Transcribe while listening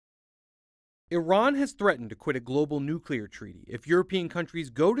Iran has threatened to quit a global nuclear treaty if European countries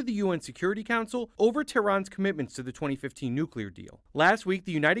go to the UN Security Council over Tehran's commitments to the 2015 nuclear deal. Last week,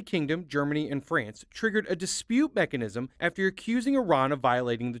 the United Kingdom, Germany, and France triggered a dispute mechanism after accusing Iran of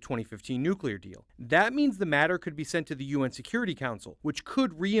violating the 2015 nuclear deal. That means the matter could be sent to the UN Security Council, which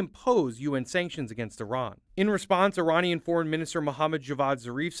could reimpose UN sanctions against Iran. In response, Iranian Foreign Minister Mohammad Javad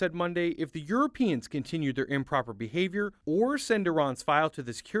Zarif said Monday if the Europeans continue their improper behavior or send Iran's file to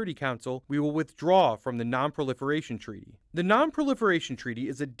the Security Council, we will withdraw from the non-proliferation treaty. The non-proliferation treaty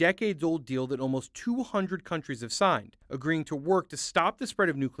is a decades-old deal that almost 200 countries have signed, agreeing to work to stop the spread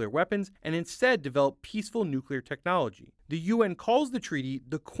of nuclear weapons and instead develop peaceful nuclear technology. The UN calls the treaty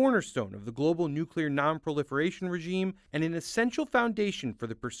the cornerstone of the global nuclear non-proliferation regime and an essential foundation for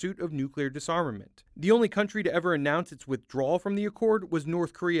the pursuit of nuclear disarmament. The only country to ever announce its withdrawal from the accord was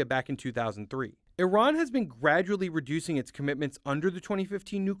North Korea back in 2003. Iran has been gradually reducing its commitments under the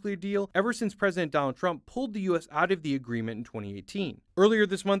 2015 nuclear deal ever since President Donald Trump pulled the U.S. out of the agreement in 2018. Earlier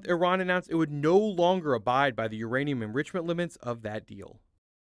this month, Iran announced it would no longer abide by the uranium enrichment limits of that deal.